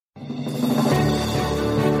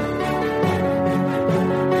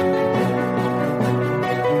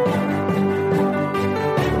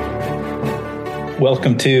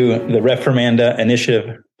Welcome to the Reformanda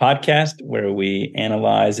Initiative podcast, where we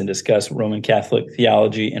analyze and discuss Roman Catholic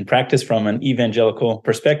theology and practice from an evangelical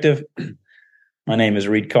perspective. My name is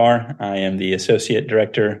Reid Carr. I am the Associate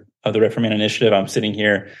Director of the Reformanda Initiative. I'm sitting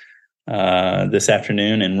here this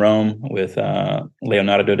afternoon in Rome with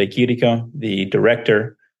Leonardo and Reid, the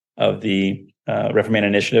Director of the Reformanda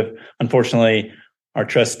Initiative. Unfortunately, our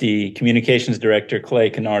trusty communications director,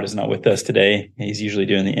 Clay Kennard, is not with us today. He's usually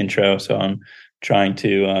doing the intro, so I'm trying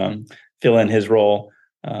to fill in his role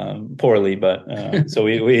poorly. But so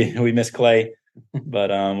we miss Clay, but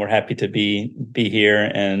we're happy to be here.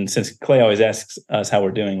 And since Clay always asks us how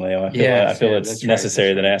we're doing, Leo, I feel it's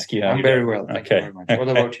necessary that I ask you how I'm very well. Thank you very much. What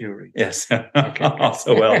about you, Reid? Yes, okay.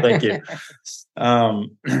 Also well, thank you.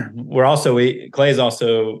 Clay is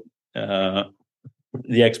also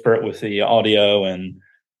the expert with the audio and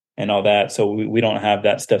all that. So we don't have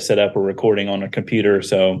that stuff set up. We're recording on a computer,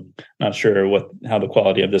 so not sure how the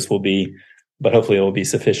quality of this will be, but hopefully it will be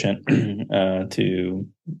sufficient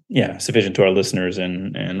sufficient to our listeners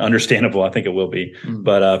and understandable. I think it will be,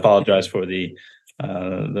 but I apologize for the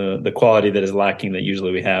quality that is lacking that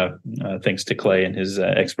usually we have, thanks to Clay and his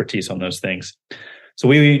expertise on those things. So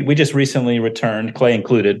we just recently returned, Clay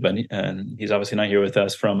included, but he's obviously not here with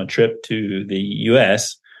us, from a trip to the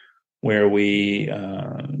U.S. where we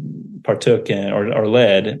partook in or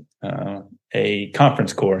led a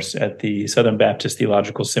conference course at the Southern Baptist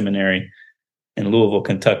Theological Seminary in Louisville,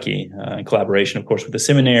 Kentucky, in collaboration, of course, with the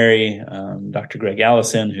seminary. Dr. Greg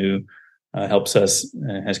Allison, who helps us,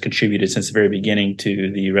 has contributed since the very beginning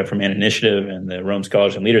to the Reformanda Initiative and the Rome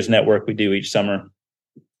Scholars and Leaders Network we do each summer.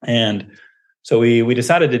 And so we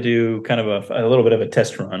decided to do kind of a little bit of a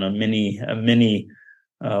test run, a mini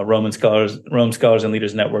Rome Scholars and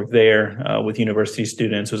Leaders Network there with university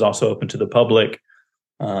students. It was also open to the public.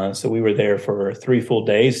 So we were there for 3 full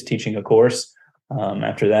days teaching a course.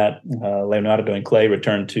 After that, Leonardo and Clay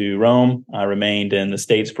returned to Rome. I remained in the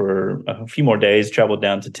States for a few more days, traveled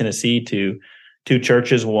down to Tennessee to 2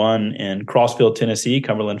 churches, one in Crossville, Tennessee,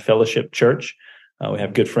 Cumberland Fellowship Church. We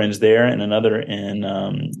have good friends there, and another in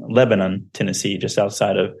Lebanon, Tennessee, just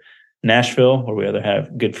outside of Nashville, where we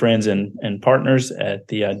have good friends and partners at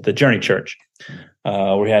the Journey Church.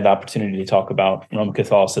 We had the opportunity to talk about Roman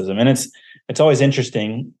Catholicism, and it's always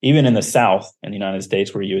interesting, even in the South in the United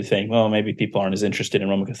States, where you would think, well, maybe people aren't as interested in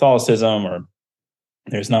Roman Catholicism, or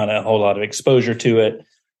there's not a whole lot of exposure to it,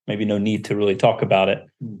 maybe no need to really talk about it.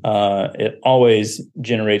 It always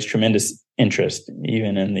generates tremendous interest,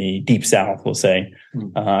 even in the deep South, we'll say.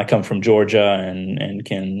 I come from Georgia and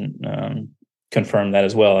can confirm that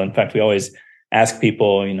as well. In fact, we always ask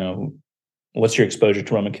people, what's your exposure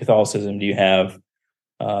to Roman Catholicism? Do you have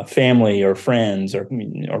family or friends or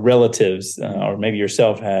relatives, or maybe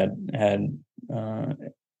yourself had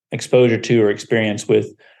exposure to or experience with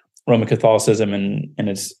Roman Catholicism? And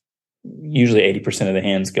it's usually 80% of the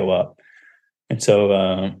hands go up. And so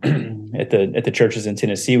at the churches in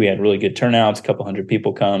Tennessee, we had really good turnouts. A couple hundred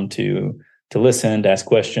people come to listen, to ask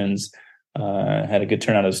questions. Had a good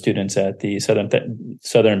turnout of students at the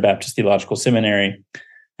Southern Baptist Theological Seminary,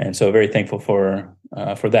 and so very thankful for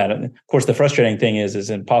that. And of course, the frustrating thing is it's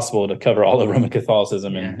impossible to cover all of Roman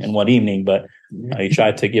Catholicism in one evening, but you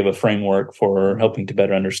try to give a framework for helping to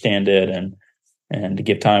better understand it and to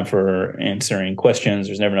give time for answering questions.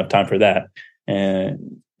 There's never enough time for that.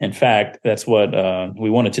 And in fact, that's what we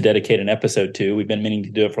wanted to dedicate an episode to. We've been meaning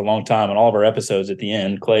to do it for a long time. On all of our episodes, at the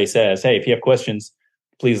end, Clay says, "Hey, if you have questions,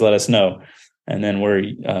 please let us know." And then we're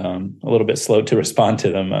a little bit slow to respond to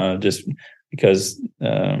them, just because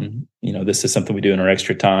this is something we do in our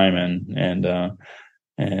extra time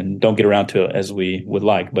and don't get around to it as we would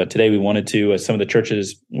like. But today we wanted to. Some of the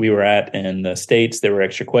churches we were at in the States, there were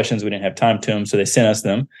extra questions. We didn't have time to them, so they sent us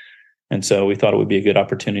them, and so we thought it would be a good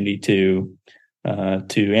opportunity to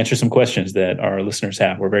answer some questions that our listeners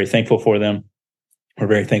have. We're very thankful for them. We're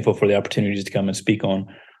very thankful for the opportunities to come and speak on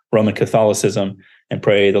Roman Catholicism, and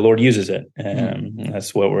pray the Lord uses it. And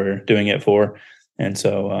that's what we're doing it for. And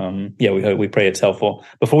so, we pray it's helpful.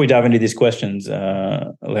 Before we dive into these questions,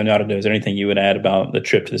 Leonardo, is there anything you would add about the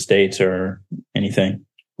trip to the States or anything?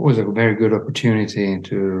 It was a very good opportunity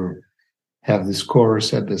to have this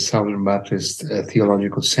course at the Southern Baptist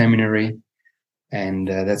Theological Seminary. And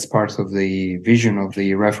that's part of the vision of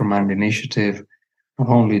the Reformanda Initiative, not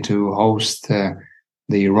only to host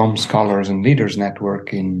the Rome Scholars and Leaders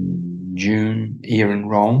Network in June here in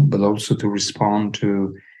Rome, but also to respond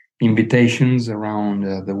to invitations around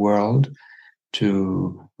the world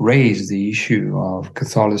to raise the issue of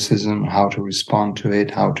Catholicism, how to respond to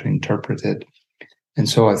it, how to interpret it. And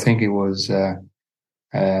so I think it was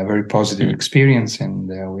a very positive experience, and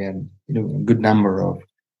we had a good number of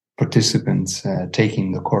participants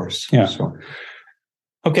taking the course. Yeah. So,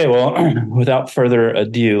 okay, well, without further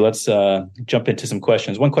ado, let's jump into some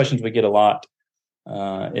questions. One question we get a lot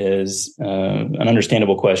is an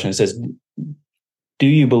understandable question. It says, do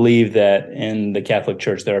you believe that in the Catholic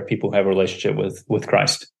Church there are people who have a relationship with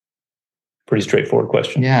Christ? Pretty straightforward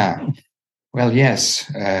question. Yeah. Well,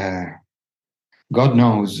 yes. God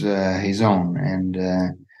knows his own, and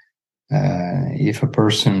if a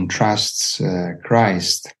person trusts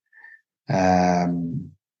Christ,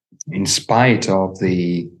 in spite of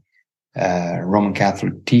the Roman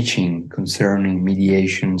Catholic teaching concerning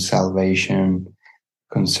mediation, salvation,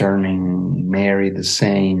 concerning Mary, the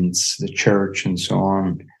saints, the church, and so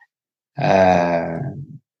on,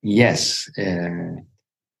 yes,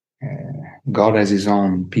 God has his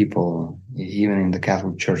own people, even in the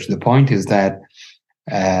Catholic Church. The point is that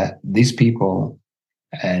these people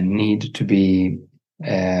need to be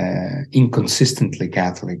inconsistently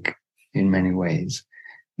Catholic in many ways.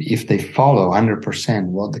 If they follow 100%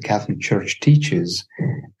 what the Catholic Church teaches,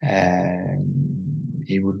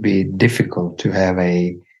 it would be difficult to have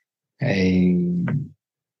a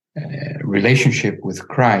relationship with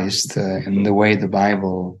Christ in the way the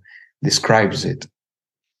Bible describes it.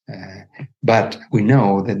 But we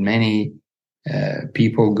know that many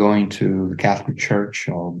people going to the Catholic Church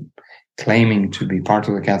or claiming to be part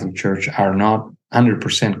of the Catholic Church are not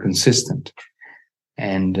 100% consistent,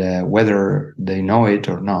 and whether they know it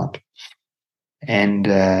or not. And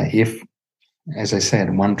if, as I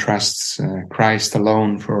said, one trusts Christ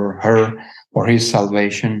alone for her or his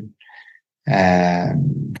salvation, God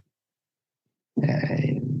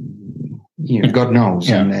knows,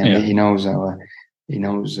 and He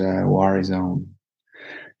knows who are His own.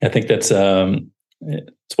 I think that's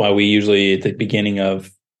why we usually at the beginning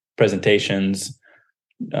of presentations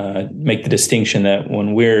make the distinction that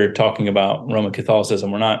when we're talking about Roman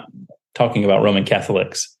Catholicism, we're not talking about Roman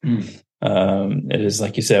Catholics. It is,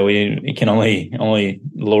 like you said, we can only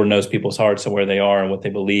the Lord knows people's hearts and where they are and what they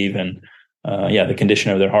believe, and the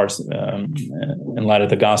condition of their hearts in light of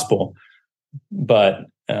the gospel. But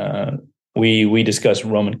we discuss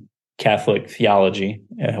Roman Catholic theology,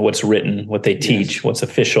 what's written, what they teach, yes, what's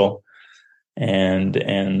official, and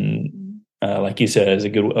like you said, is a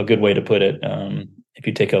good way to put it. If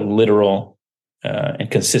you take a literal and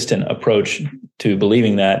consistent approach to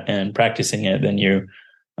believing that and practicing it, then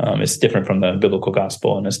it's different from the biblical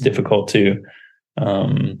gospel, and it's difficult to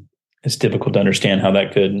understand how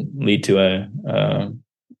that could lead to a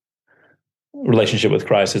relationship with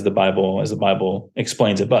Christ as the Bible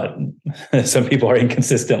explains it. But some people are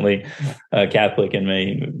inconsistently Catholic and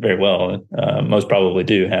may very well, most probably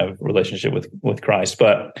do have a relationship with Christ,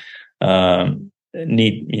 but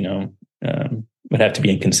would have to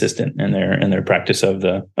be inconsistent in their practice of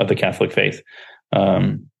the Catholic faith.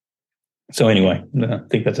 So anyway, I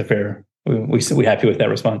think that's a fair. We happy with that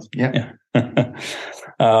response? Yeah.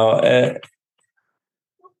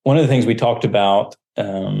 One of the things we talked about,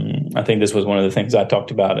 I think this was one of the things I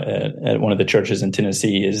talked about at one of the churches in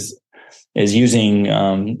Tennessee, is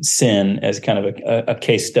using sin as kind of a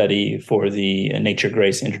case study for the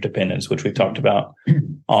nature-grace interdependence, which we've talked about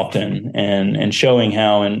often, and showing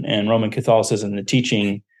how in Roman Catholicism the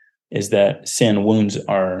teaching is that sin wounds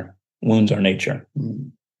our nature,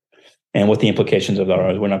 and what the implications of that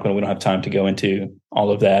are. We don't have time to go into all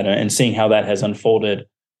of that, and seeing how that has unfolded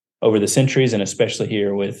over the centuries, and especially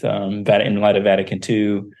here with in light of Vatican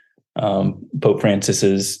II, Pope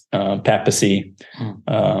Francis's papacy,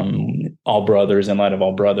 all brothers, in light of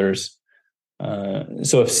all brothers.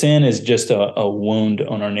 So if sin is just a wound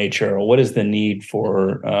on our nature, what is the need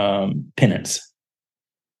for penance?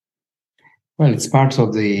 Well, it's part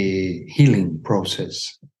of the healing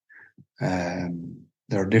process.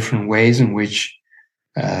 There are different ways in which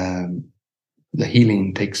the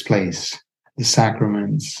healing takes place. The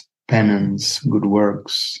sacraments, penance, good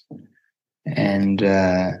works, and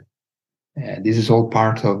this is all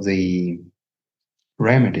part of the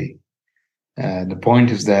remedy. The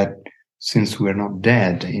point is that since we're not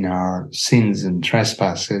dead in our sins and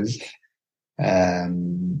trespasses,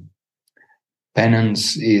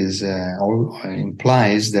 penance implies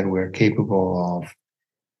that we're capable of,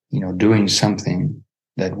 doing something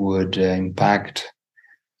that would impact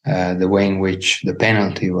the way in which the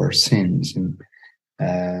penalty of our sins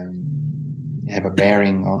have a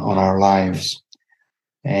bearing on our lives.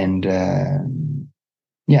 And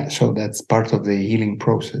so that's part of the healing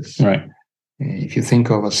process. Right. If you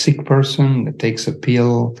think of a sick person that takes a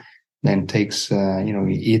pill, then takes,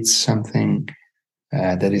 he eats something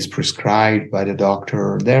that is prescribed by the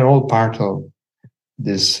doctor, they're all part of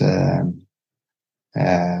this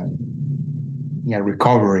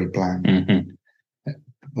recovery plan. Mm-hmm.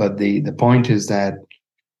 But the point is that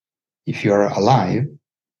if you're alive,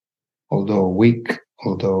 although weak,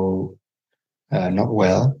 although not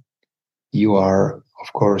well, you are,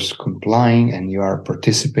 of course, complying and you are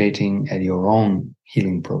participating at your own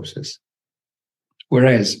healing process.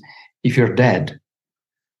 Whereas if you're dead,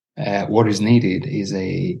 what is needed is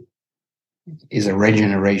a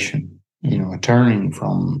regeneration, a turning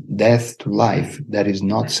from death to life. That is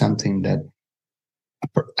not something that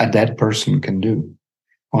a dead person can do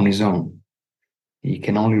on his own. He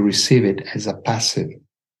can only receive it as a passive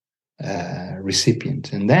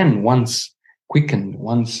recipient. And then once quickened,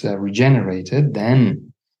 once regenerated,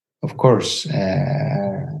 then of course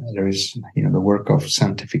there is the work of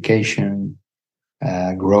sanctification,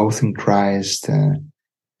 growth in Christ,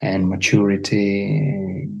 and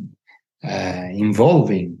maturity,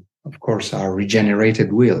 involving, of course, our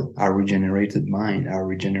regenerated will, our regenerated mind, our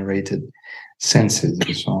regenerated senses,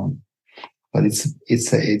 and so on. But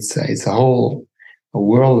it's a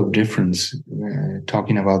world of difference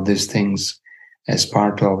talking about these things as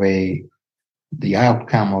part of the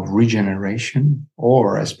outcome of regeneration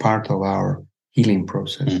or as part of our healing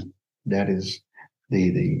process. Mm. That is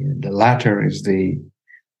the latter is the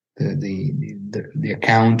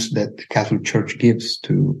account that the Catholic Church gives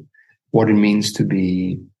to what it means to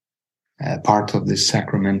be part of this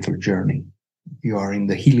sacramental journey. You are in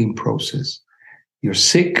the healing process. You're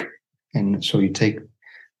sick, and so you take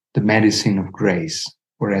the medicine of grace,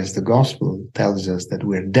 whereas the gospel tells us that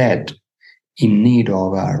we're dead, in need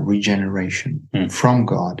of our regeneration from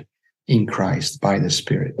God in Christ by the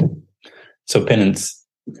Spirit. So penance,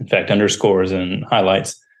 in fact, underscores and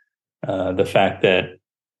highlights the fact that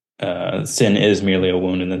sin is merely a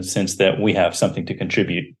wound, in the sense that we have something to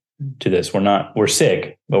contribute to this. We're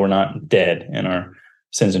sick, but we're not dead in our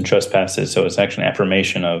sins and trespasses. So it's actually an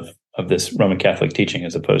affirmation of this Roman Catholic teaching,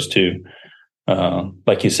 as opposed to,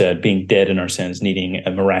 like you said, being dead in our sins, needing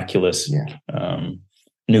a miraculous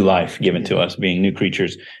new life given to us, being new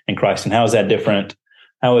creatures in Christ. And how is that different?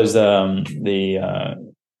 How is the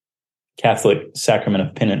Catholic sacrament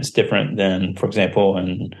of penance different than, for example,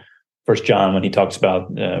 in 1 John, when he talks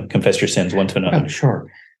about confess your sins one to another? Well, sure.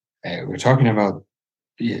 We're talking about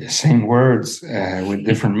the same words with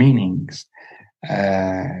different meanings.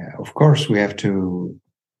 Of course, we have to...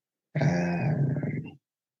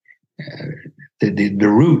 The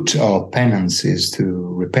root of penance is to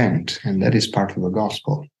repent, and that is part of the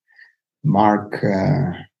gospel. Mark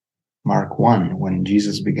 1, when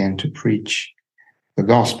Jesus began to preach the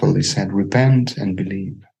gospel, he said, "Repent and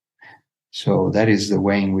believe." So that is the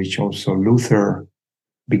way in which also Luther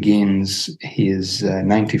begins his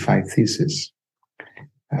 95 Theses.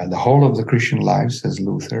 The whole of the Christian life, says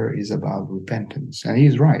Luther, is about repentance, and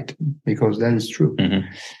he's right, because that is true. Mm-hmm.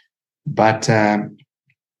 But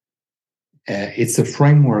it's a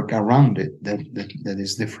framework around it that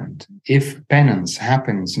is different. If penance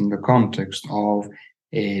happens in the context of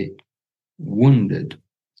a wounded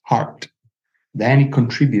heart, then it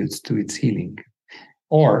contributes to its healing.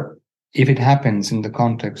 Or if it happens in the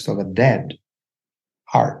context of a dead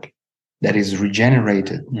heart that is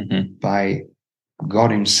regenerated by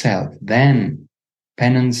God Himself, then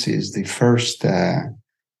penance is the first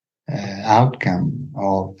outcome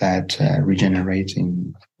of that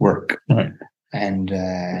regenerating work. Right.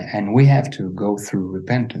 And we have to go through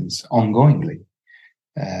repentance ongoingly.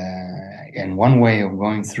 And one way of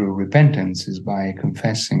going through repentance is by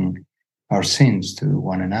confessing our sins to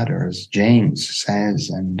one another, as James says,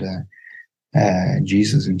 and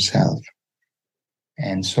Jesus himself.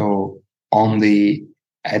 And so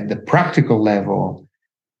at the practical level,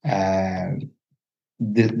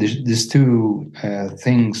 these two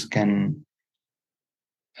things can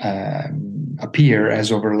appear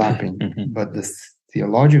as overlapping, but the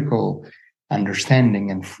theological understanding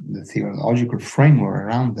and the theological framework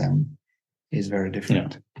around them is very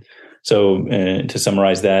different. Yeah. So to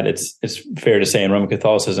summarize that, it's fair to say in Roman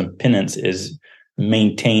Catholicism, penance is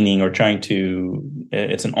maintaining or trying to,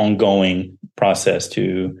 it's an ongoing process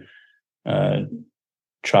to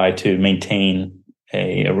try to maintain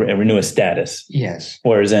a renew a status. Yes.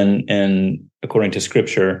 Whereas in according to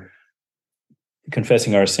Scripture,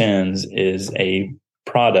 confessing our sins is a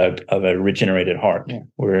product of a regenerated heart. Yeah.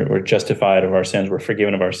 We're justified of our sins. We're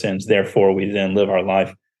forgiven of our sins. Therefore, we then live our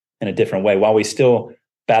life in a different way, while we still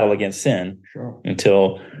battle against sin. Sure.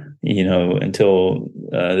 until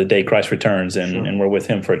the day Christ returns and we're with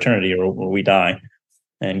Him for eternity, or we die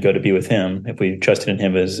and go to be with Him if we've trusted in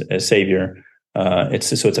Him as Savior.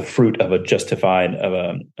 It's a fruit of a justified,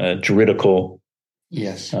 of a juridical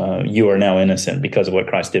Yes. You are now innocent because of what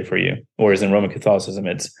Christ did for you. Whereas in Roman Catholicism,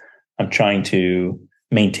 it's I'm trying to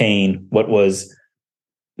maintain what was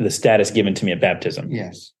the status given to me at baptism.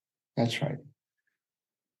 Yes, that's right.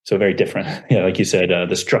 So very different. Yeah, like you said,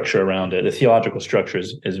 the structure around it, the theological structure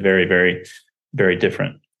is very, very, very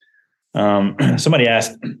different. Somebody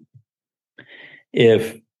asked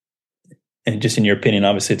if, and just in your opinion,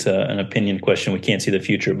 obviously it's an opinion question. We can't see the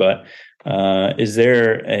future, but is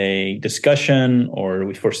there a discussion,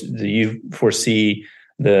 or do you foresee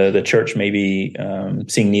the church maybe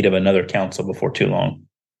seeing need of another council before too long?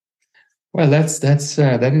 Well,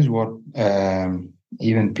 that is what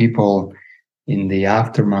even people in the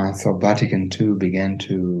aftermath of Vatican II began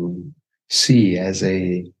to see as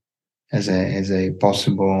a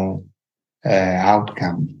possible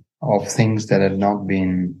outcome of things that had not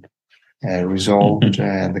been resolved.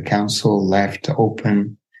 Mm-hmm. The council left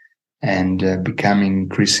open and becoming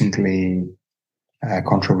increasingly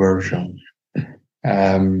controversial.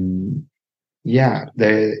 The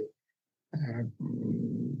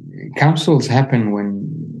councils happen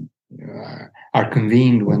when are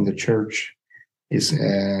convened when the church is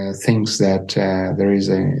thinks that there is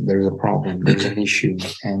a problem, there's an issue,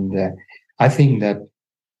 and I think that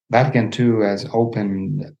Vatican II has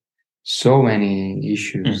opened so many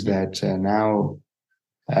issues that now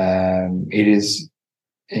it is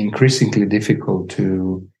increasingly difficult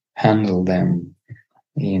to handle them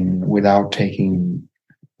without taking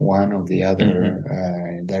one or the other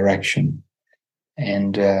direction.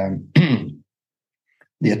 And the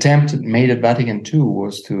attempt made at Vatican II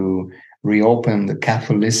was to reopen the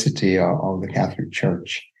Catholicity of the Catholic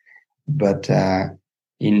Church. But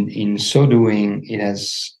in so doing, it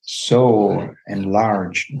has so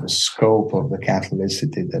enlarged the scope of the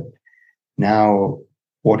Catholicity that now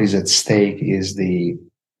what is at stake is the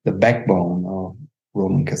backbone of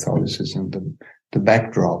Roman Catholicism, the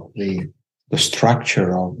backdrop, the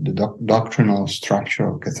structure of the doctrinal structure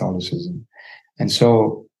of Catholicism. And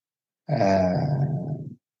so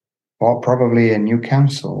probably a new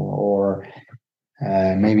council, or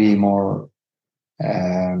maybe more,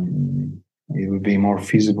 it would be more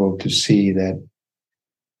feasible to see that,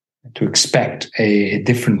 to expect a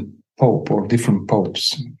different pope or different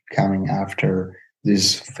popes coming after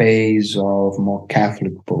this phase of more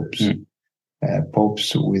Catholic popes,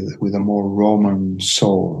 popes with a more Roman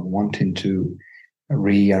soul, wanting to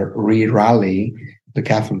re-rally the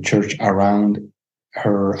Catholic Church around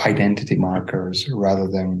her identity markers, rather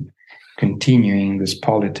than continuing this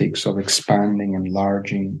politics of expanding,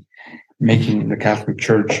 enlarging, making the Catholic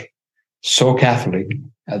Church so Catholic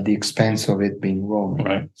at the expense of it being Roman.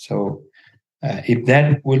 Right. So if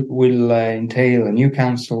that will entail a new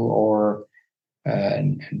council or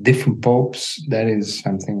different popes, that is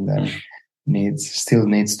something that still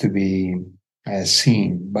needs to be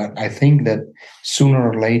seen. But I think that sooner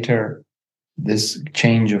or later, this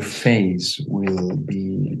change of phase will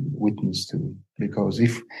be witnessed to, because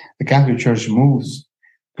if the Catholic Church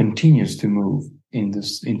continues to move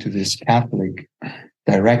into this Catholic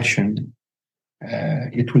direction,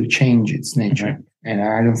 it will change its nature. Mm-hmm. And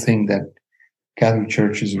I don't think that Catholic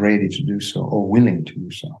Church is ready to do so or willing to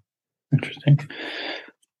do so. Interesting.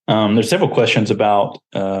 There's several questions about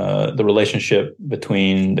the relationship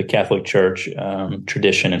between the Catholic Church,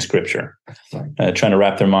 tradition, and Scripture. Right. Trying to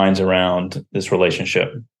wrap their minds around this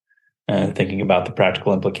relationship and thinking about the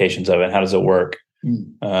practical implications of it. How does it work?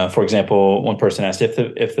 For example, one person asked if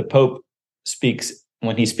the Pope speaks,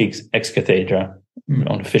 when he speaks ex cathedra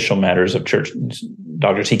on official matters of church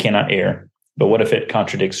doctrines, he cannot err. But what if it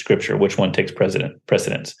contradicts Scripture? Which one takes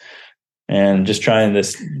precedence? And just trying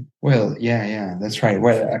this. Well, yeah, that's right.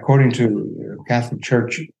 Well, according to Catholic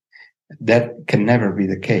Church, that can never be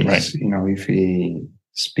the case. Right. You know, if he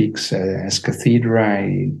speaks as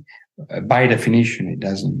cathedra, by definition, it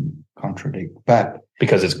doesn't contradict. But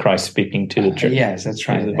because it's Christ speaking to the church. Yes, that's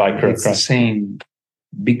right. It's the same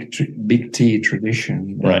big T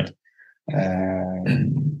tradition. Right.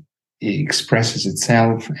 It expresses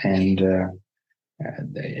itself, and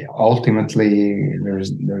ultimately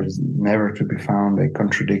there's never to be found a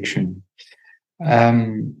contradiction.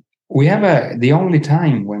 We have the only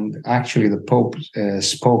time when actually the Pope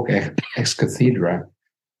spoke ex cathedra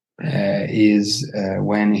is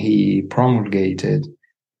when he promulgated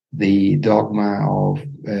the dogma of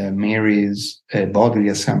Mary's bodily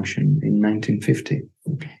assumption in 1950.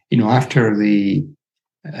 You know, after the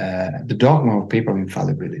dogma of papal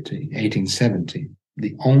infallibility, 1870,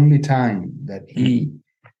 the only time that he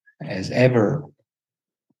has ever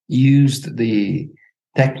used the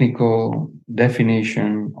technical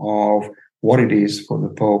definition of what it is for the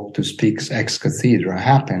Pope to speak ex cathedra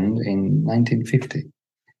happened in 1950,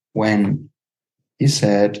 when he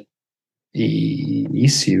said he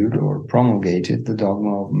issued or promulgated the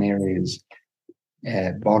dogma of Mary's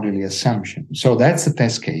bodily assumption. So that's the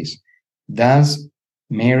test case. Does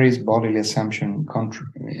Mary's bodily assumption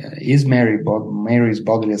is Mary's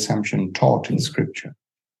bodily assumption taught in Scripture?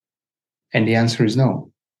 And the answer is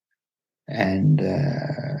no. And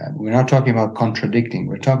we're not talking about contradicting.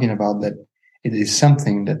 We're talking about that it is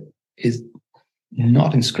something that is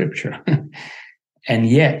not in Scripture, and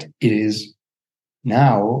yet it is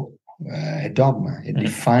now a dogma, a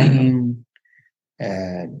defining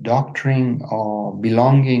doctrine, or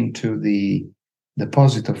belonging to the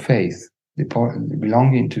deposit of faith,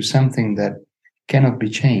 belonging to something that cannot be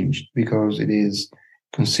changed, because it is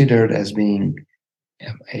considered as being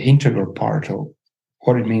an integral part of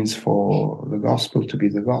what it means for the gospel to be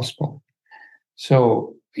the gospel.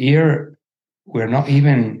 So here we're not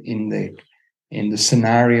even in the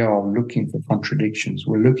scenario of looking for contradictions.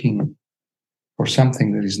 We're looking for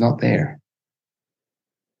something that is not there.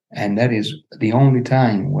 And that is the only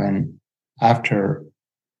time when, after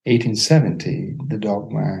 1870, the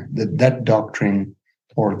dogma, that doctrine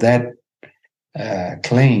or that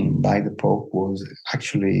claim by the Pope was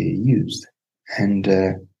actually used. And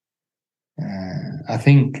I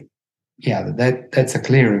think, that's a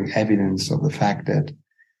clear evidence of the fact that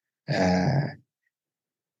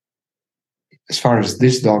as far as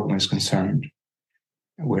this dogma is concerned,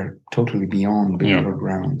 we're totally beyond biblical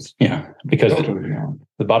grounds. Yeah, because totally beyond.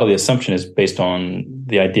 The bodily assumption is based on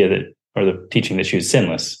the idea that, or the teaching that she was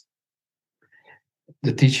sinless.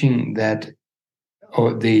 The teaching that,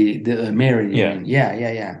 or the Mary. Yeah.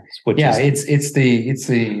 It's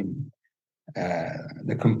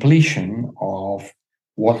the completion of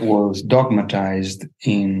what was dogmatized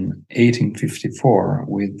in 1854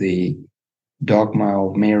 with the dogma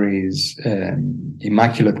of Mary's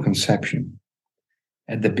Immaculate Conception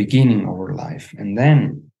at the beginning of her life. And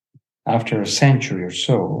then, after a century or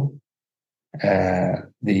so,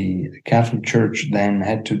 the Catholic Church then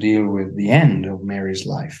had to deal with the end of Mary's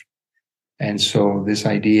life. And so this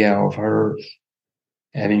idea of her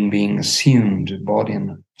having been assumed, body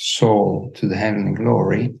and soul, to the heavenly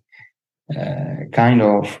glory, kind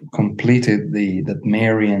of completed that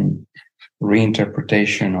Marian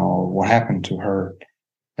reinterpretation of what happened to her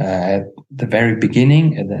at the very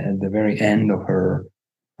beginning, at the very end of her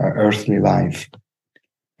earthly life.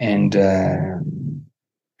 And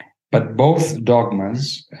but both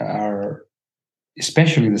dogmas are,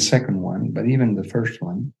 especially the second one, but even the first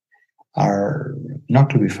one, are not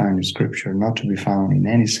to be found in Scripture, not to be found in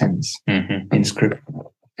any sense in Scripture.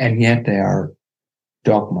 And yet they are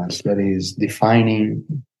dogmas, that is,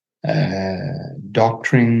 defining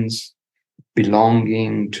doctrines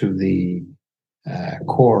belonging to the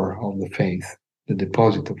core of the faith, the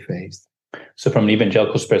deposit of faith. So from an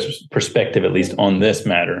evangelical perspective, at least on this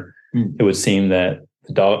matter, it would seem that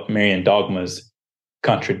the Marian dogmas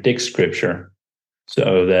contradict Scripture,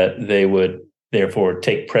 so that they would therefore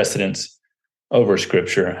take precedence over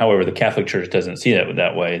Scripture. However, the Catholic Church doesn't see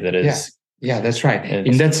that way. That is, yeah, that's right.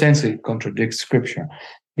 In that sense, it contradicts Scripture,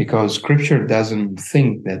 because Scripture doesn't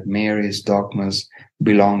think that Mary's dogmas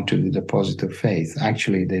belong to the deposit of faith.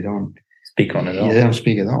 Actually, they don't speak on it at all. They don't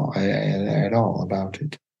speak at all about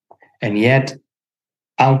it. And yet,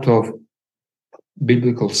 out of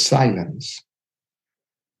biblical silence,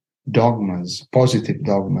 dogmas, positive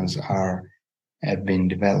dogmas, have been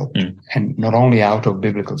developed. And not only out of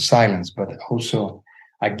biblical silence, but also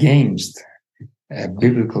against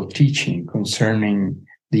biblical teaching concerning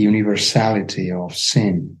the universality of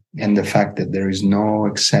sin and the fact that there is no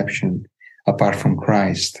exception apart from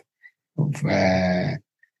Christ.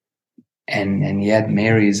 And yet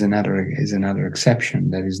Mary is another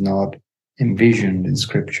exception that is not envisioned in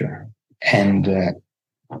Scripture. And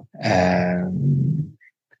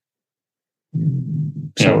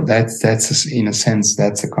so that's in a sense,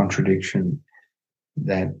 that's a contradiction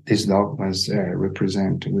that these dogmas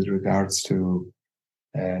represent with regards to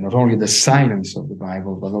not only the silence of the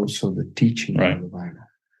Bible, but also the teaching of the Bible.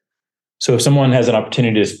 So if someone has an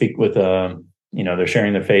opportunity to speak with, they're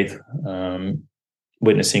sharing their faith,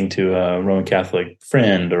 witnessing to a Roman Catholic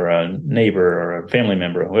friend or a neighbor or a family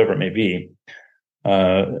member, whoever it may be,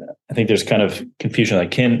 I think there's kind of confusion.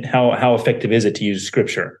 Like, how effective is it to use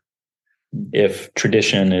Scripture if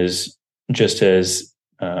tradition is just as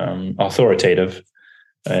authoritative,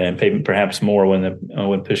 and perhaps more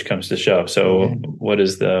when push comes to shove? So, what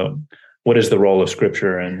is the role of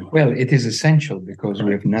Scripture? And well, it is essential, because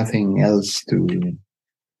we have nothing else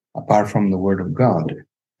apart from the Word of God.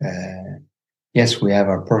 Yes, we have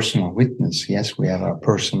our personal witness. Yes, we have our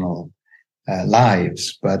personal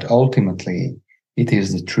lives, but ultimately it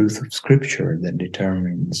is the truth of Scripture that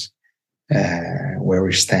determines where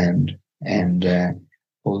we stand. And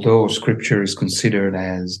although Scripture is considered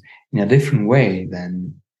as in a different way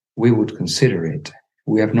than we would consider it,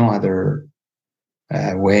 we have no other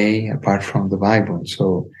way apart from the Bible.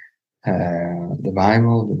 So the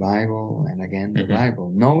Bible, and again the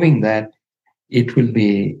Bible, knowing that it will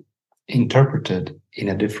be interpreted in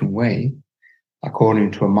a different way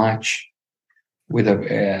according to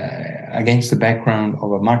against the background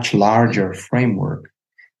of a much larger framework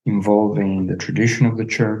involving the tradition of the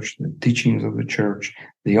church, the teachings of the church,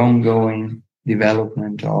 the ongoing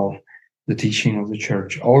development of the teaching of the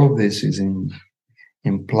church. All of this is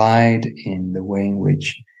implied in the way in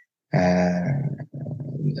which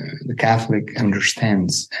the Catholic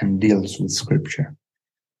understands and deals with Scripture.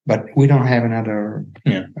 But we don't have another.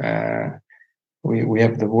 We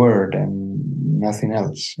have the Word and nothing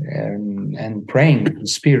else, and praying the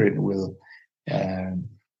Spirit will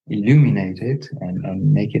illuminate it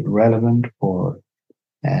and make it relevant for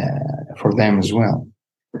them as well.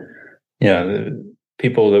 Yeah, the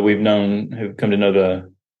people that we've known who've come to know the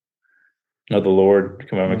Lord,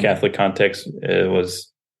 come from a Catholic context,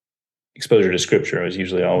 was exposure to Scripture. It was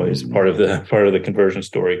usually always part of the conversion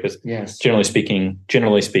story, because generally speaking,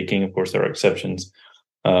 of course there are exceptions.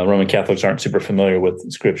 Roman Catholics aren't super familiar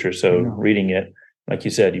with Scripture, so reading it, like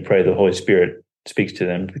you said, you pray the Holy Spirit speaks to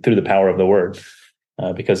them through the power of the Word,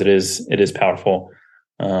 because it is powerful.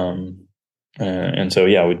 And so,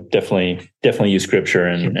 we definitely use Scripture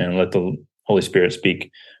and let the Holy Spirit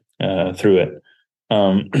speak through it.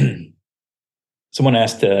 Someone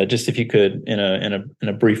asked just if you could, in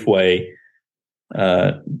a brief way,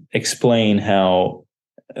 explain how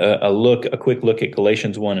a quick look at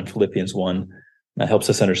Galatians 1 and Philippians 1 helps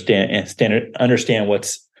us understand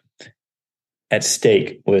what's at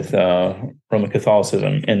stake with Roman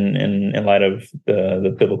Catholicism in light of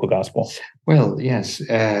the biblical gospel. Well, yes,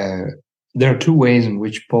 there are two ways in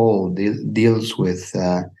which Paul deals with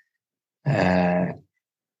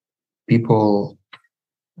people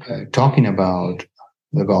talking about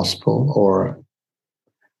the gospel or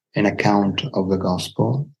an account of the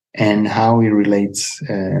gospel, and how he relates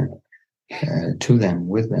to them,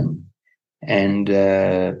 with them. And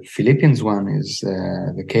Philippians 1 is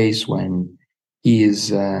the case when he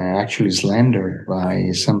is actually slandered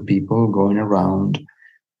by some people going around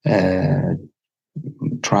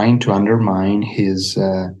trying to undermine his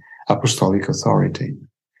apostolic authority,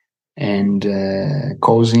 and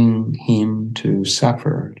causing him to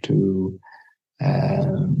suffer, to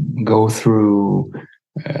go through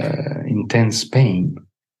intense pain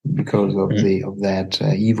because of that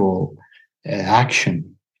evil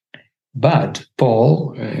action. But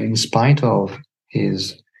Paul, in spite of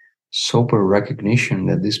his sober recognition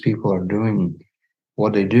that these people are doing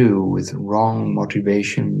what they do with wrong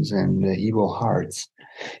motivations and evil hearts,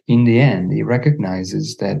 in the end, he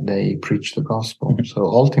recognizes that they preach the gospel. So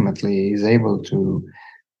ultimately, he's able to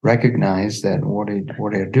recognize that what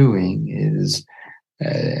they're doing is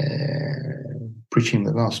preaching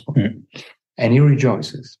the gospel. And he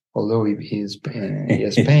rejoices, although he has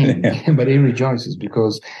pain, but he rejoices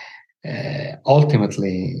because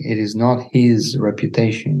ultimately it is not his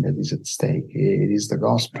reputation that is at stake. It is the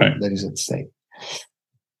gospel that is at stake.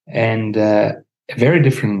 And a very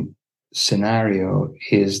different scenario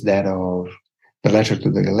is that of the letter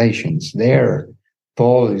to the Galatians. There,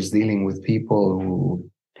 Paul is dealing with people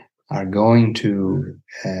who are going to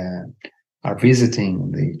are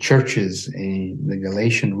visiting the churches in the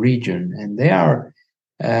Galatian region, and they are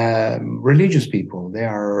religious people. They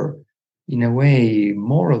are, in a way,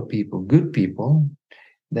 moral people, good people.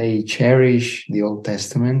 They cherish the Old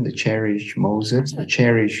Testament. They cherish Moses. They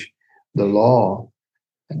cherish the law.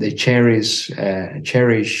 They cherish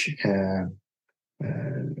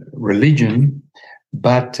religion,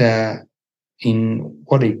 but in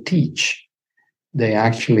what they teach, they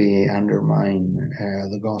actually undermine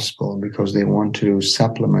the gospel, because they want to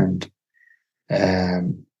supplement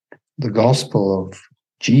the gospel of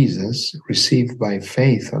Jesus received by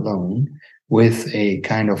faith alone with a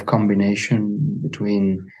kind of combination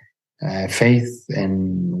between faith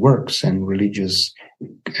and works and religious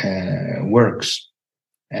works.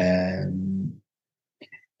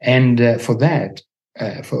 For that,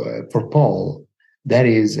 for Paul, that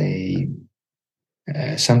is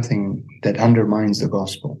something that undermines the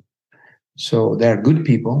gospel. So there are good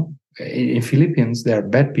people. In Philippians, there are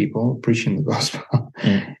bad people preaching the gospel.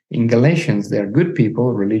 In Galatians, there are good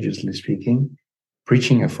people, religiously speaking,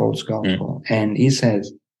 preaching a false gospel. And he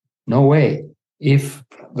says, no way, if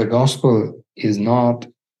the gospel is not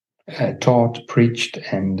taught, preached,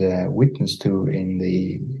 and witnessed to in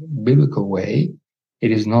the biblical way,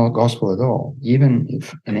 it is not gospel at all. Even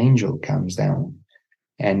if an angel comes down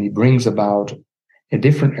and he brings about a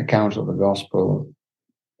different account of the gospel,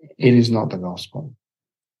 it is not the gospel.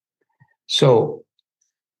 So,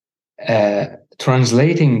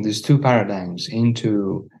 translating these two paradigms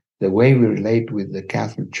into the way we relate with the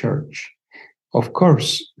Catholic Church, of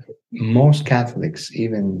course, most Catholics,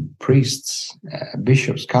 even priests,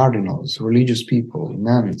 bishops, cardinals, religious people,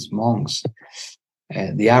 nuns, monks,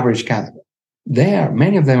 the average Catholic,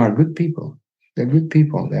 many of them are good people. They're good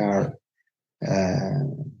people. They are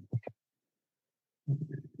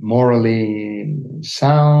morally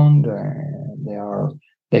sound.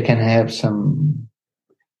 They can have some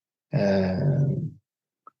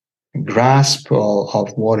grasp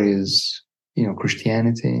of what is,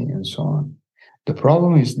 Christianity and so on. The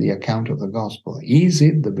problem is the account of the gospel. Is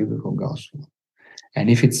it the biblical gospel? And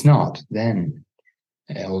if it's not, then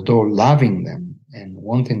although loving them and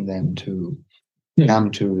wanting them to come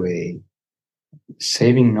to a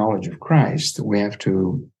saving knowledge of Christ, we have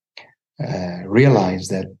to realize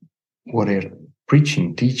that what they're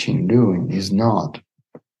preaching, teaching, doing is not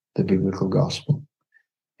the biblical gospel.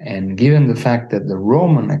 And given the fact that the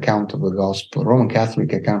Roman account of the gospel, Roman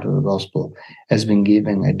Catholic account of the gospel, has been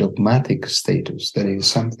given a dogmatic status, that is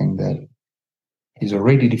something that is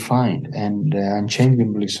already defined and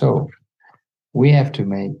unchangeably so, we have to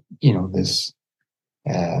make, this,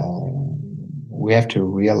 we have to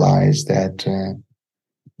realize that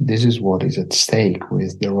this is what is at stake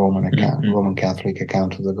with the Roman account, Roman Catholic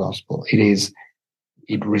account of the gospel.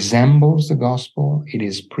 It resembles the gospel. It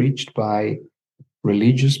is preached by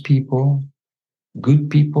religious people, good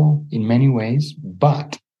people in many ways,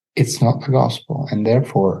 but it's not the gospel. And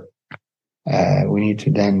therefore, we need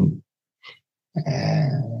to then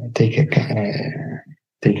take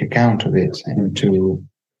account of it and to,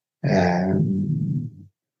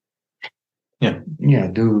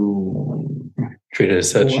 treat it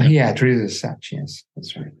as such. Treat it as such. Yes,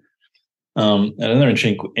 that's right. Another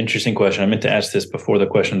interesting question. I meant to ask this before the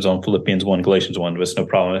questions on Philippians 1, Galatians 1, but it's no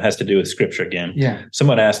problem. It has to do with Scripture again. Yeah.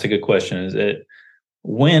 Someone asked a good question. Is it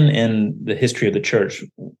when in the history of the church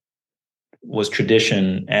was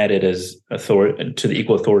tradition added as authority to the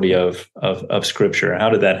equal authority of Scripture? How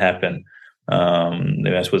did that happen?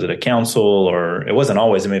 They asked, was it a council, or it wasn't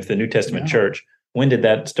always? I mean, if the New Testament church, when did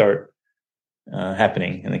that start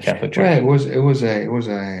happening in the Catholic Church? Well,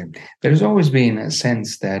 there's always been a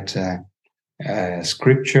sense that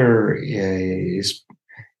Scripture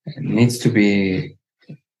needs to be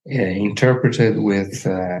interpreted with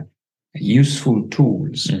useful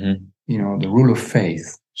tools. Mm-hmm. The rule of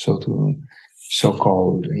faith,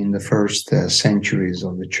 so-called in the first centuries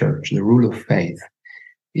of the Church. The rule of faith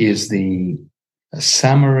is the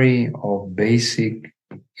summary of basic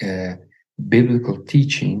biblical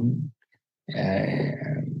teaching,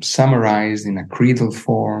 summarized in a creedal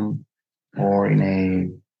form or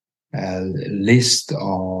in a list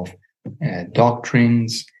of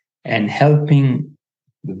doctrines, and helping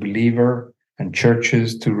the believer and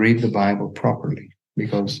churches to read the Bible properly.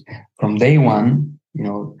 Because from day one,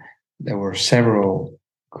 there were several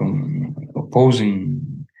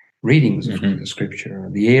opposing readings of the Scripture.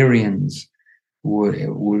 The Arians would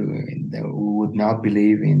not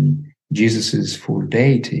believe in Jesus's full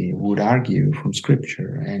deity, would argue from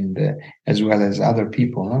Scripture, and as well as other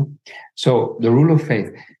people. Huh? So the rule of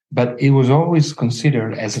faith, but it was always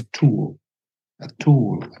considered as a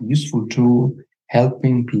useful tool,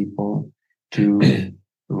 helping people to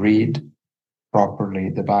read properly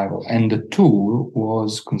the Bible. And the tool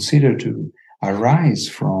was considered to arise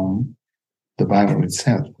from the Bible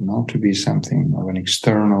itself, not to be something of an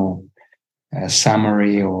external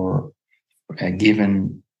summary or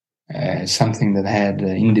given something that had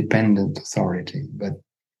independent authority, but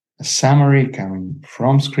a summary coming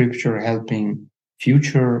from Scripture, helping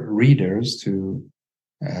future readers to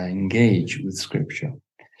engage with Scripture.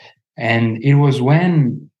 And it was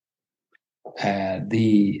when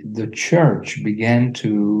the Church began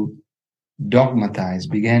to dogmatize,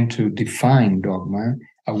 began to define dogma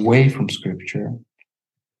away from Scripture,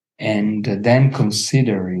 and then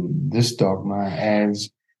considering this dogma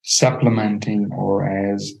as supplementing or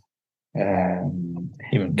as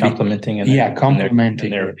even complementing complementing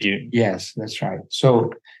in their repute. Yes, that's right.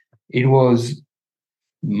 So it was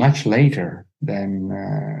much later than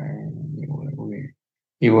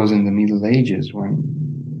it was in the Middle Ages,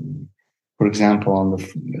 when, for example, on the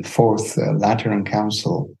Fourth Lateran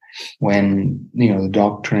Council, when the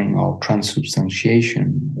doctrine of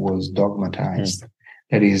transubstantiation was dogmatized.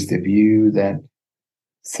 That is the view that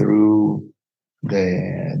through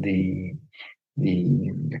the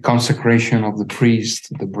consecration of the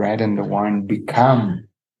priest, the bread and the wine become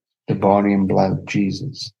the body and blood of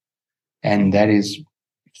Jesus. And that is,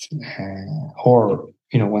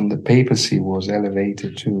 when the papacy was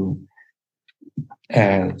elevated to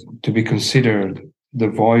be considered the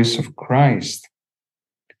voice of Christ.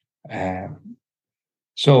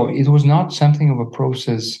 So it was not something of a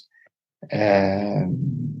process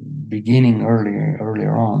beginning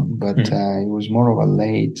earlier on, but it was more of a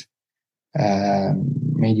late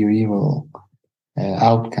medieval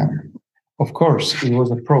outcome. Of course, it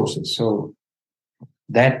was a process. So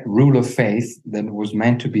that rule of faith that was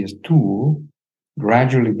meant to be a tool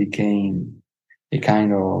gradually became a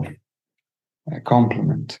kind of a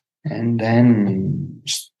complement, and then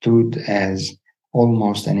stood as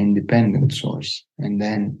almost an independent source. And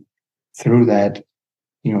then through that,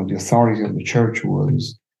 the authority of the church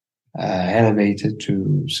was elevated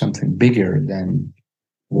to something bigger than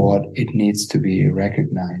what it needs to be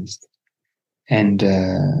recognized. And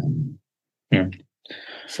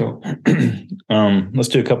so let's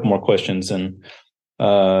do a couple more questions. And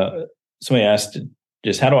somebody asked,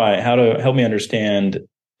 just how to help me understand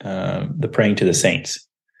the praying to the saints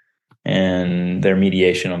and their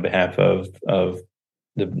mediation on behalf of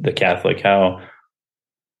the Catholic.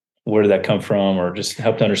 Where did that come from? Or just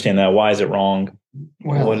help to understand that. Why is it wrong?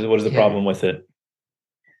 Well, what is the problem with it?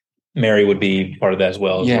 Mary would be part of that as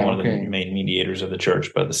well as one of the main mediators of the church,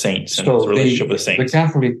 but the saints and the relationship with the saints.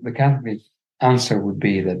 The Catholic answer would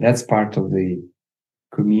be that's part of the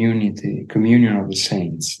communion of the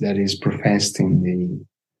saints that is professed in the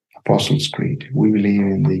Apostles' Creed. We believe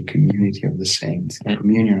in the community of the saints, the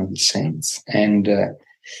communion of the saints, and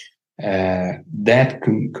that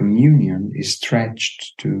communion is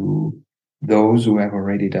stretched to those who have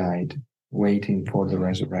already died, waiting for the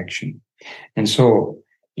resurrection. And so,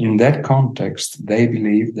 in that context, they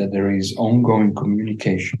believe that there is ongoing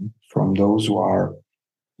communication from those who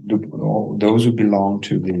belong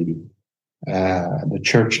to the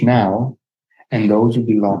church now, and those who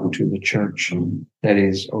belong to the church that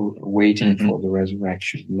is waiting for the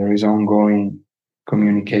resurrection. There is ongoing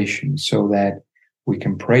communication, so that we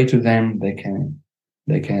can pray to them. They can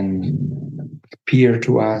appear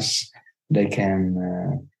to us. We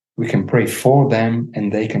can pray for them,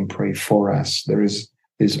 and they can pray for us. There is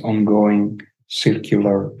this ongoing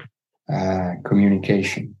circular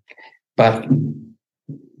communication. But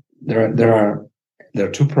there are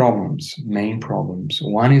two main problems.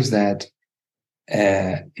 One is that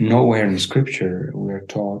nowhere in Scripture we're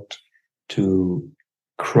taught to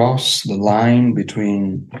cross the line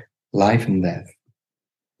between life and death.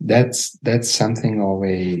 That's something of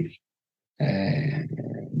a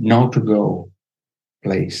not to go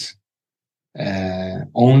place.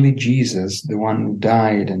 Only Jesus, the one who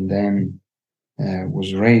died and then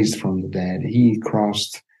was raised from the dead, he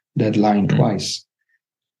crossed that line twice,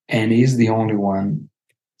 and is the only one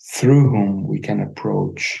through whom we can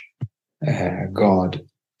approach God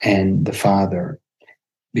and the Father,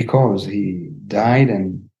 because he died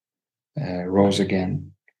and rose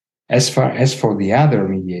again. As for the other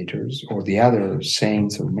mediators or the other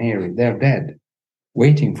saints of Mary, they're dead,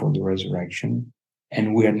 waiting for the resurrection,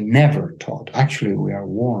 and we are never taught. Actually, we are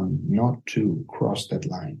warned not to cross that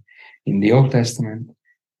line. In the Old Testament,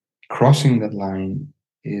 crossing that line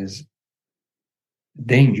is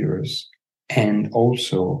dangerous and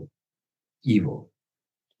also evil.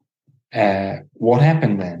 What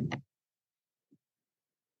happened then?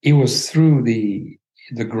 It was through the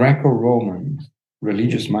Greco-Roman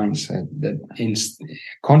religious mindset that,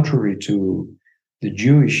 contrary to the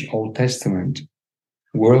Jewish Old Testament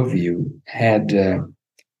worldview, had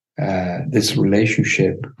this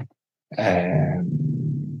relationship as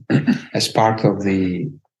part of the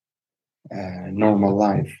normal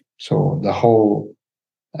life. So the whole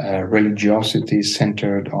religiosity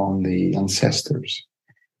centered on the ancestors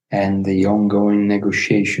and the ongoing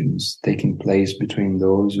negotiations taking place between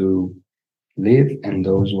those who live and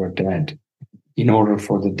those who are dead, in order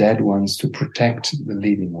for the dead ones to protect the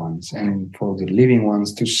living ones, and for the living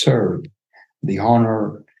ones to serve the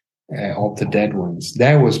honor of the dead ones.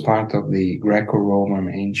 That was part of the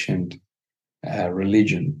Greco-Roman ancient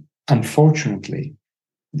religion. Unfortunately,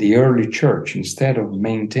 the early church, instead of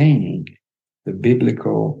maintaining the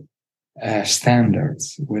biblical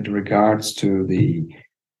standards with regards to the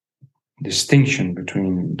distinction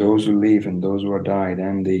between those who live and those who are died,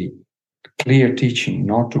 and the clear teaching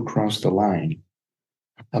not to cross the line,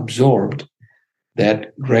 absorbed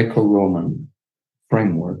that Greco-Roman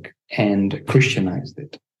framework and Christianized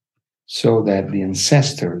it, so that the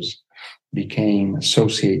ancestors became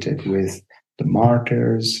associated with the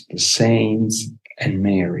martyrs, the saints, and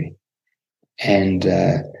Mary. And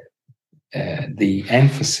the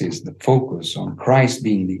emphasis, the focus on Christ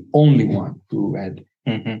being the only one who had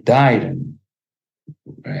died and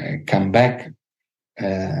come back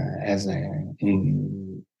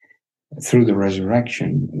through the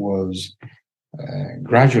resurrection was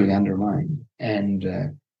gradually undermined.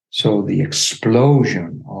 And so the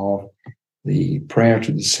explosion of the prayer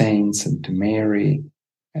to the saints and to Mary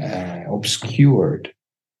obscured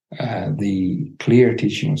the clear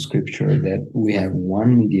teaching of Scripture that we have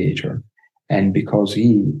one mediator, and because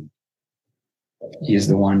he is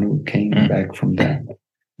the one who came back from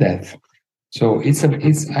death. So it's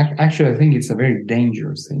actually, I think it's a very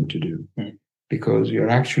dangerous thing to do, because you're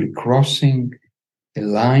actually crossing a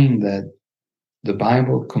line that the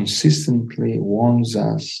Bible consistently warns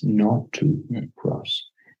us not to cross.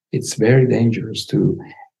 It's very dangerous to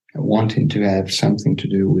wanting to have something to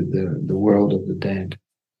do with the world of the dead,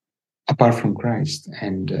 apart from Christ.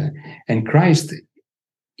 And Christ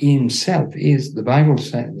himself is, the Bible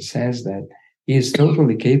says that he is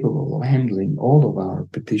totally capable of handling all of our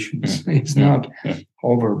petitions. It's not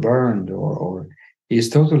overburned, or he is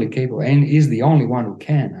totally capable, and is the only one who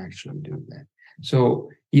can actually do that. So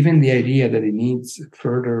even the idea that he needs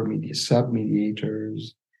further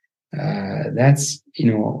sub-mediators, that's,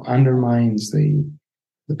 undermines the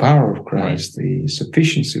power of Christ, the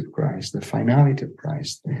sufficiency of Christ, the finality of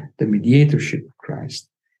Christ, the mediatorship of Christ.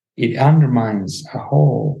 It undermines the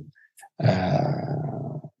whole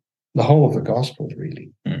of the gospel,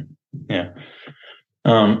 really. Yeah.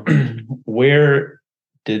 Where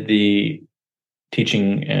did the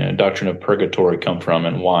teaching and doctrine of purgatory come from,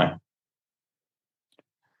 and why?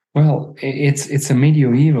 Well, it's a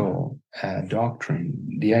medieval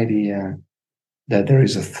doctrine, the idea that there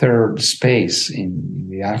is a third space in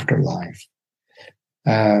the afterlife.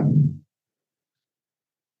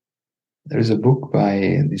 There is a book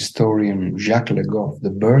by the historian Jacques Le Goff, The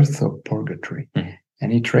Birth of Purgatory,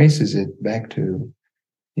 and he traces it back to,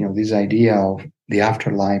 this idea of the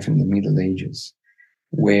afterlife in the Middle Ages,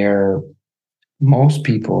 where most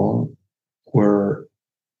people were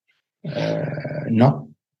not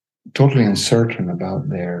totally uncertain about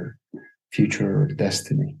their future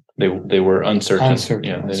destiny. They were uncertain.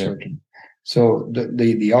 Uncertain. So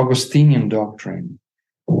the Augustinian doctrine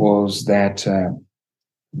was that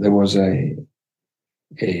there was the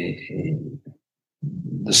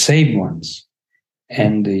saved ones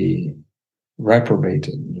and the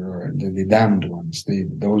reprobated, or the damned ones,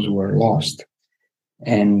 those who were lost,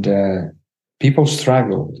 and people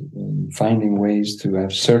struggled in finding ways to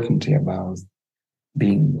have certainty about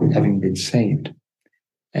having been saved.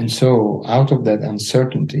 And so out of that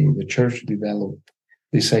uncertainty, the church developed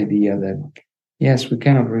this idea that, yes, we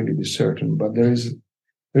cannot really be certain, but there is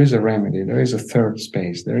a remedy, there is a third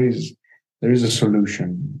space, there is a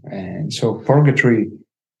solution. And so purgatory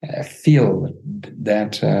filled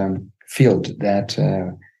that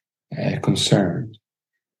concern.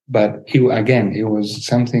 But it was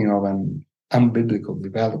something of an unbiblical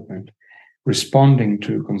development, responding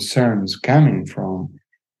to concerns coming from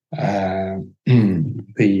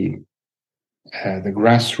the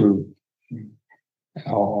grassroots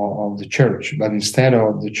of the church. But instead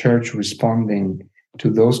of the church responding to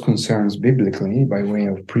those concerns biblically by way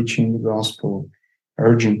of preaching the gospel,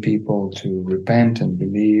 urging people to repent and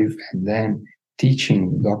believe, and then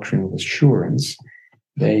teaching the doctrine of assurance,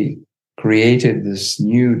 they created this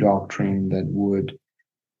new doctrine that would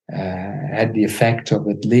had the effect of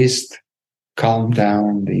at least calm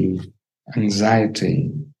down the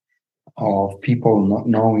anxiety of people not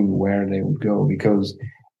knowing where they would go, because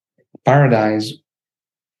paradise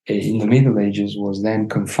in the Middle Ages was then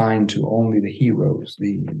confined to only the heroes,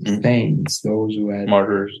 the saints, those who had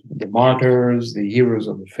the martyrs, the heroes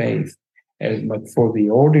of the faith. But for the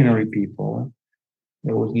ordinary people,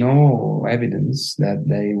 there was no evidence that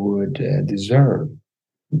they would deserve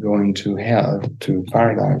going to hell, to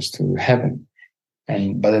paradise, to heaven.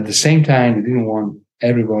 But at the same time, they didn't want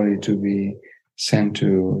everybody to be sent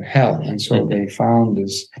to hell, and so they found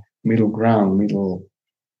this middle ground,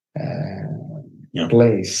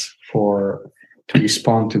 place to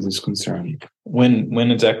respond to this concern.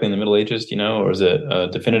 When exactly in the Middle Ages, do you know, or is it a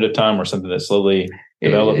definitive time or something that slowly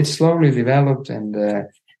developed? It slowly developed, and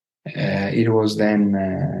it was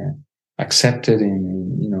then accepted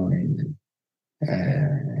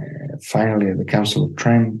finally at the Council of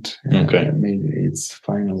Trent. Made its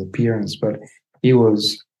final appearance, but it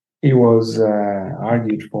was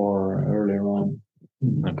argued for earlier on.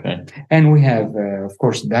 Okay. And we have, of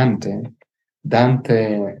course, Dante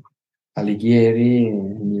Alighieri,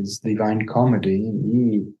 in his Divine Comedy.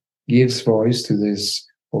 gives voice to this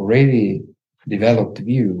already developed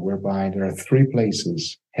view whereby there are three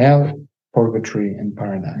places: hell, purgatory, and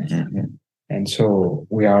paradise. Mm-hmm. And so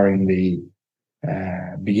we are in the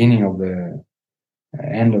beginning of the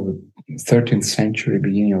end of the 13th century,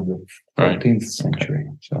 beginning of the 14th century.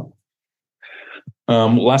 So,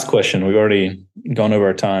 last question. We've already gone over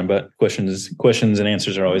our time, but questions and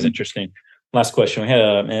answers are always interesting. Last question. We had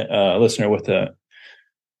a listener with an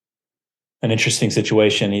interesting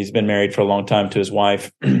situation. He's been married for a long time to his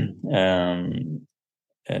wife. And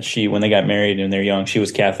when they got married and they're young, she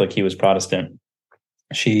was Catholic, he was Protestant.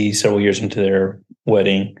 She, several years into their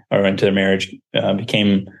wedding or into their marriage,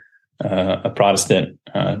 became a Protestant,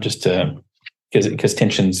 just because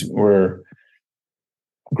tensions were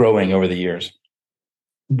growing over the years.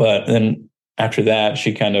 But then after that,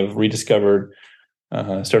 she kind of rediscovered,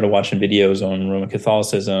 started watching videos on Roman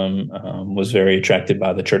Catholicism, was very attracted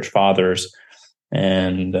by the church fathers,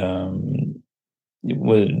 and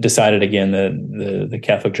decided again that the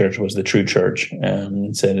Catholic Church was the true church,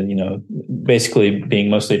 and said, basically being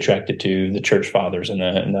mostly attracted to the church fathers and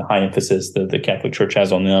the high emphasis that the Catholic Church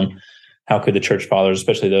has on them. How could the church fathers,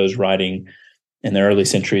 especially those writing in the early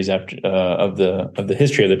centuries after of the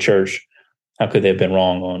history of the church, how could they have been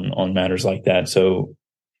wrong on matters like that? So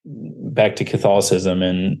back to Catholicism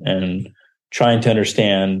and trying to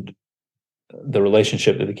understand the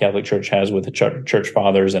relationship that the Catholic Church has with the church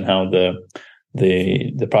fathers and how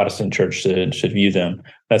the Protestant Church should view them.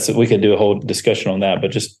 We could do a whole discussion on that,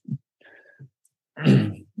 but just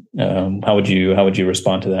how would you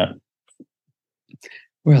respond to that?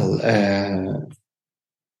 Well,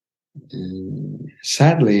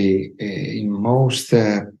 sadly, in most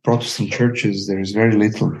Protestant churches, there is very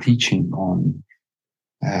little teaching on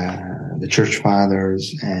the church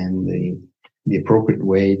fathers and the appropriate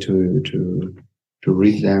way to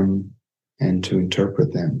read them and to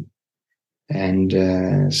interpret them. And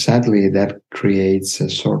sadly, that creates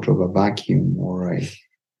a sort of a vacuum or a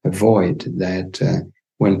void that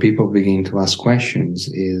when people begin to ask questions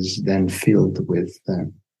is then filled with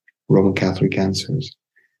Roman Catholic answers.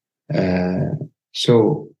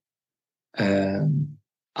 So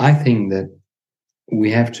I think that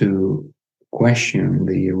we have to question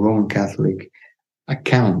the Roman Catholic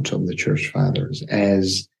account of the church fathers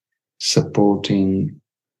as supporting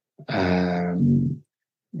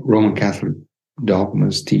Roman Catholic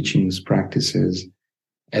dogmas, teachings, practices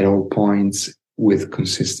at all points with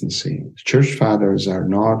consistency. Church fathers are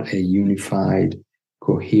not a unified,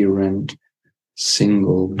 coherent,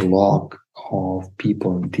 single block of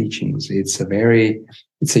people and teachings. It's a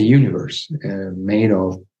universe made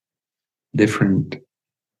of different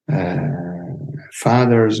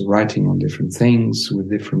fathers writing on different things with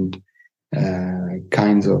different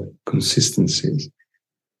kinds of consistencies.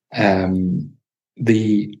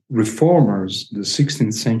 The reformers, the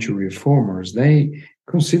 16th century reformers, they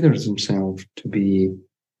considered themselves to be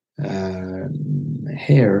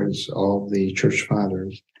heirs of the church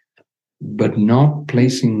fathers, but not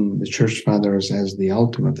placing the church fathers as the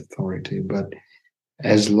ultimate authority, but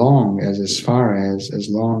as much as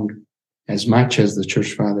the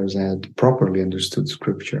church fathers had properly understood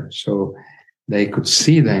scripture. So they could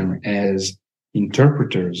see them as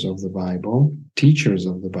interpreters of the Bible, teachers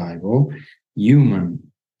of the Bible,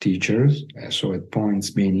 human teachers, so at points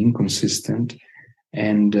being inconsistent,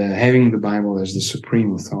 and having the Bible as the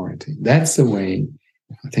supreme authority. That's the way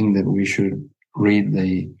I think that we should read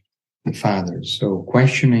the fathers. So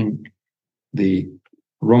questioning the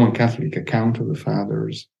Roman Catholic account of the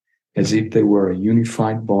fathers as if they were a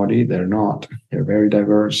unified body. They're not. They're very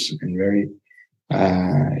diverse and very.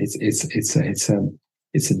 It's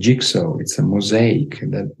a jigsaw. It's a mosaic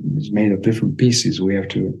that is made of different pieces. We have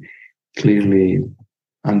to clearly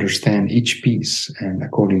understand each piece and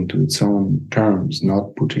according to its own terms,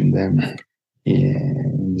 not putting them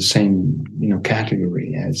in the same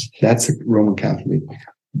category as that's a Roman Catholic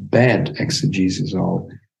bad exegesis of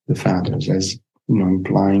the fathers, as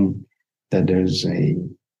implying that there's a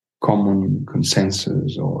common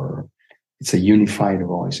consensus or it's a unified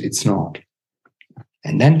voice. It's not.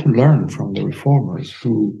 And then to learn from the reformers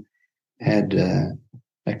who had a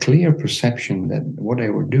clear perception that what they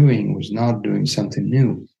were doing was not doing something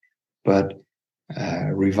new, but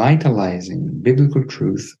revitalizing biblical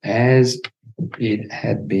truth as it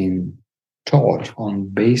had been taught on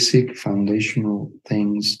basic foundational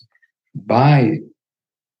things by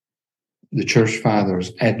the church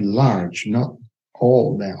fathers at large, not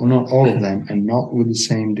all of them, and not with the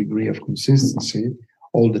same degree of consistency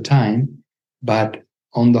all the time, but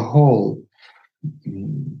on the whole,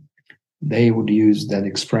 they would use that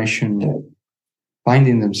expression,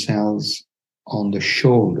 finding themselves on the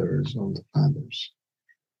shoulders of the fathers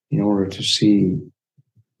in order to see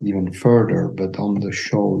even further, but on the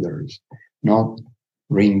shoulders, not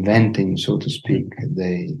reinventing, so to speak,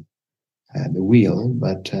 the wheel,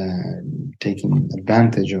 but taking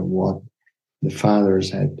advantage of what the fathers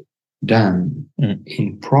had done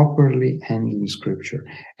in properly handling Scripture,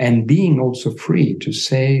 and being also free to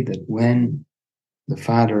say that when the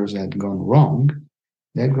fathers had gone wrong,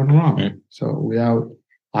 they had gone wrong. So without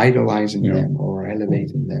idolizing them or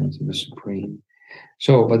elevating them to the supreme.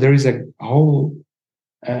 So, but there is a whole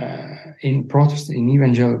in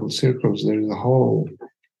evangelical circles, there is a whole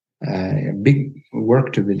big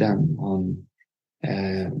work to be done on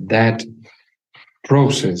that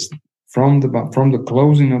process from the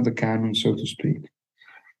closing of the canon, so to speak,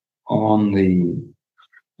 on the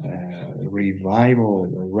revival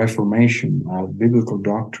or reformation of biblical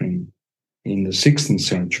doctrine in the 16th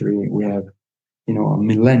century. We have, a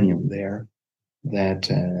millennium there that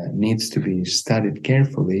needs to be studied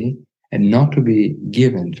carefully and not to be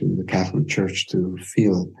given to the Catholic Church to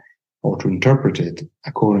feel or to interpret it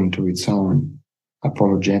according to its own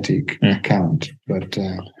apologetic account, but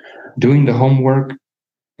doing the homework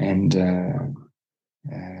and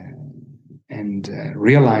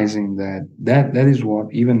realizing that is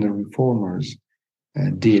what even the reformers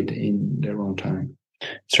did in their own time.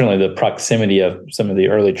 Certainly, the proximity of some of the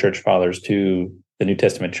early church fathers to the New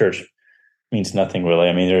Testament church means nothing really.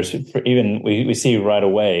 I mean, we see right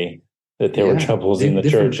away that there were troubles in the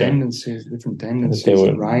church. Different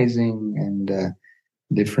tendencies rising and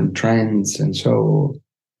different trends. And so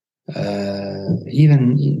if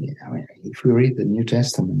we read the New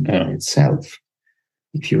Testament itself,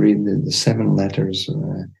 if you read the 7 letters of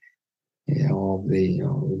the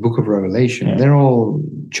book of Revelation, they're all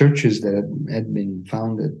churches that had been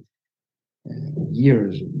founded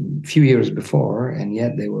few years before, and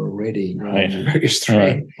yet they were already very straight.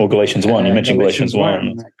 Right. Well, Galatians 1, you mentioned Galatians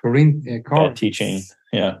 1. Corinth, teaching,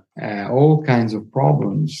 all kinds of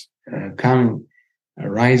problems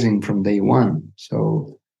arising from day one.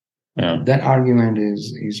 So that argument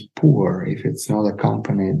is poor if it's not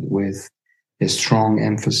accompanied with a strong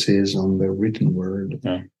emphasis on the written word.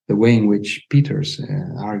 The way in which Peter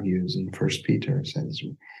argues in 1 Peter says,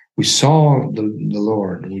 we saw the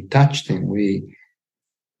Lord, we touched him,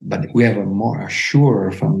 but we have a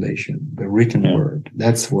surer foundation, the written word.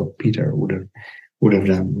 That's what Peter would have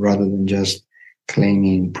done, rather than just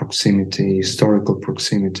claiming proximity, historical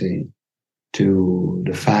proximity to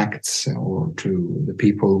the facts or to the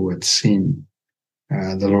people who had seen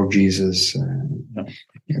the Lord Jesus and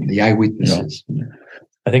the eyewitnesses.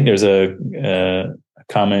 I think there's a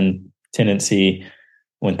common tendency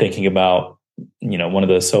when thinking about one of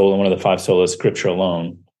the 5 solas, Scripture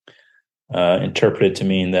alone, interpreted to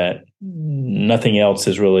mean that nothing else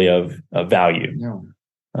is really of value.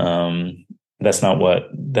 That's not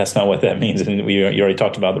what that means. And you already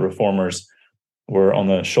talked about the reformers were on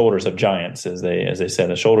the shoulders of giants, as they said,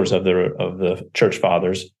 the shoulders of the church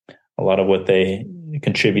fathers. A lot of what they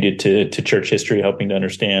contributed to church history, helping to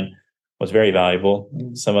understand, was very valuable.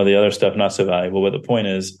 Some of the other stuff not so valuable. But the point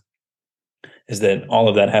is that all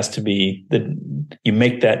of that has to be that you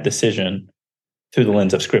make that decision through the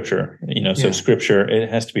lens of Scripture. So Scripture, it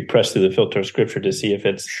has to be pressed through the filter of Scripture to see if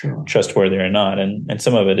it's trustworthy or not. And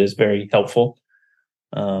some of it is very helpful.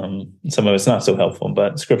 Some of it's not so helpful.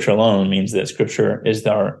 But Scripture alone means that Scripture is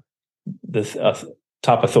the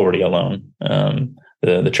top authority alone.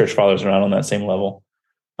 The church fathers are not on that same level.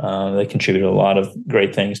 They contributed a lot of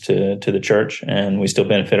great things to the church, and we still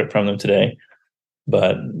benefit from them today.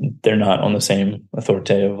 But they're not on the same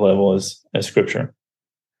authoritative level as Scripture.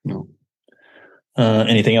 No.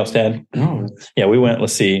 Anything else to add? No. Yeah, we went,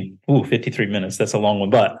 53 minutes. That's a long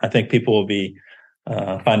one, but I think people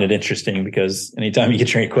will find it interesting, because anytime you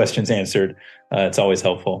get your questions answered, it's always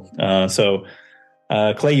helpful. So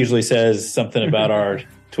Clay usually says something about our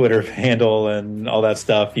Twitter handle and all that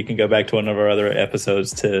stuff. You can go back to one of our other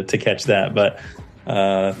episodes to catch that. But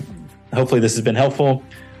hopefully this has been helpful.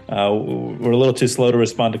 We're a little too slow to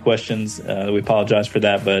respond to questions. We apologize for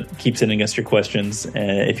that, but keep sending us your questions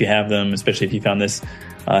if you have them, especially if you found this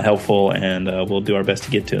helpful, and we'll do our best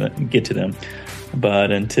to get to them.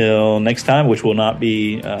 But until next time, which will not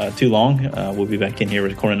be too long, we'll be back in here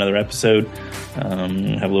recording another episode. Have a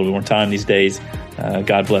little bit more time these days.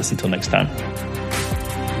 God bless until next time.